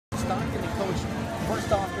Stockton. And Coach,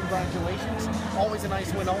 first off, congratulations. Always a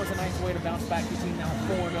nice win, always a nice way to bounce back. The team now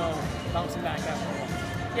 4-0, bouncing back after a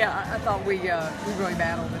while. Yeah, I thought we really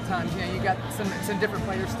battled at times. You know, you got some different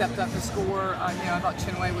players stepped up to score. You know, I thought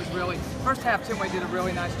Chinwei was really, first half Chinwei did a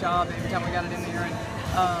really nice job every time we got it in there, and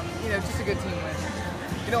you know, just a good team win.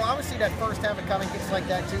 You know, obviously that first half it kind of gets like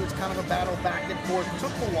that too. It's kind of a battle back and forth. It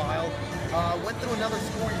took a while. Went through another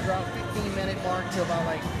scoring drought, 15-minute mark to about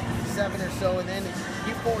like 7 or so, and then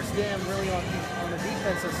you forced them really on the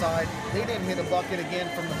defensive side. They didn't hit a bucket again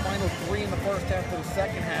from the final 3 in the first half to the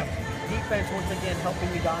second half. Defense once again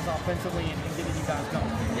helping you guys offensively and getting you guys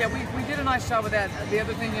going. Yeah, we did a nice job with that. The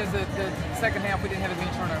other thing is that the second half we didn't have as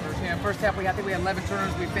many turnovers. You know, first half I think we had 11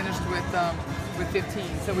 turnovers. We finished with 15,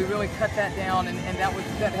 so we really cut that down, and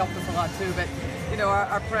that helped us a lot too. But you know,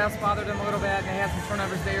 our press bothered them a little bit. They had some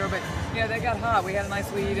turnovers there, but you know, they got hot. We had a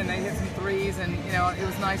nice lead, and they hit some threes, and you know, it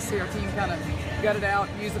was nice to see our team kind of gut it out,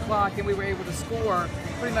 use the clock, and we were able to score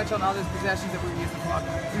pretty much on all those possessions that we were using the clock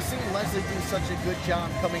on. We've seen Leslie do such a good job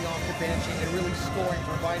coming off the bench and really scoring,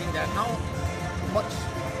 providing that. How much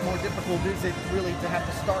more difficult is it really to have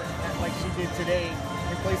to start like she did today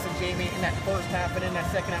in place of Jamie in that first half, and in that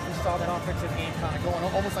second half we saw that offensive game kind of going,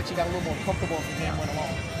 almost like she got a little more comfortable as the game went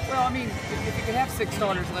along? Well, I mean, if you could have 6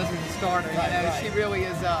 starters, Leslie's a starter. Right, you know, right. She really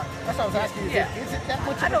is. That's what I was asking you. Is it that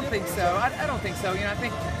much? I don't think so. I don't think so. You know, I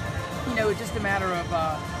think, you know, it's just a matter of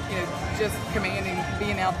you know, just commanding,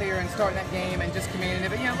 being out there and starting that game and just commanding it.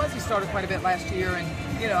 But you know, Leslie started quite a bit last year, and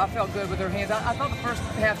you know, I felt good with her hands. I thought the first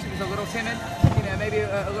half she was a little timid, you know, maybe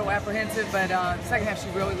a little apprehensive, but second half she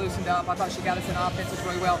really loosened up. I thought she got us in offenses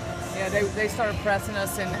really well. Yeah, they started pressing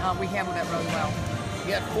us, and we handled that really well.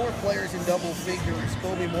 You had 4 players in double figures.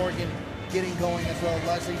 Kobe Morgan getting going as well.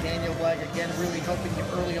 Leslie, Daniel Black again really helping you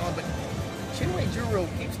early on, but Chinwei Juro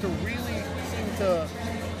keeps to really seem to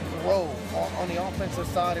grow on the offensive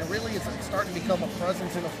side, and really is starting to become a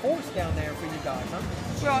presence and a force down there for you guys, huh?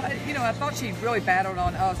 Well, you know, I thought she really battled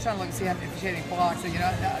on. I was trying to look and see if she had any blocks. And, you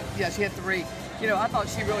know, yeah, she had 3. You know, I thought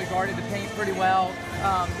she really guarded the paint pretty well.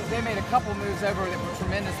 They made a couple moves over that were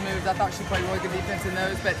tremendous moves. I thought she played really good defense in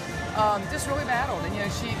those, but just really battled. And you know,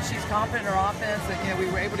 she's confident in her offense. And you know, we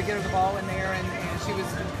were able to get her the ball in there, and she was.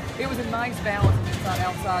 It was a nice balance of inside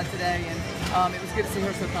outside today, and it was good to see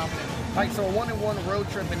her so confident. All right, so a 1-1 road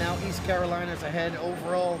trip, and now East Carolina's ahead.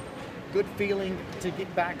 Overall, good feeling to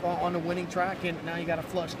get back on the winning track, and now you got to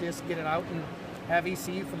flush this, get it out, and have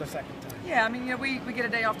ECU for the second time. Yeah, I mean, you know, we get a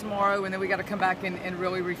day off tomorrow, and then we got to come back and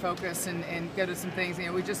really refocus and go to some things. You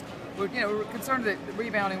know, we're concerned that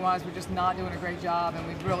rebounding-wise, we're just not doing a great job, and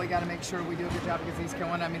we've really got to make sure we do a good job against East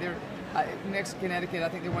Carolina. I mean, they're next to Connecticut. I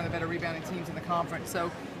think they're one of the better rebounding teams in the conference.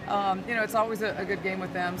 So, you know, it's always a good game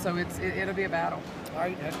with them. So it'll be a battle. All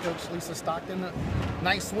right, head coach Lisa Stockton,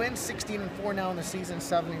 nice win, 16-4 now in the season,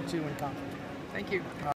 7-2 in conference. Thank you.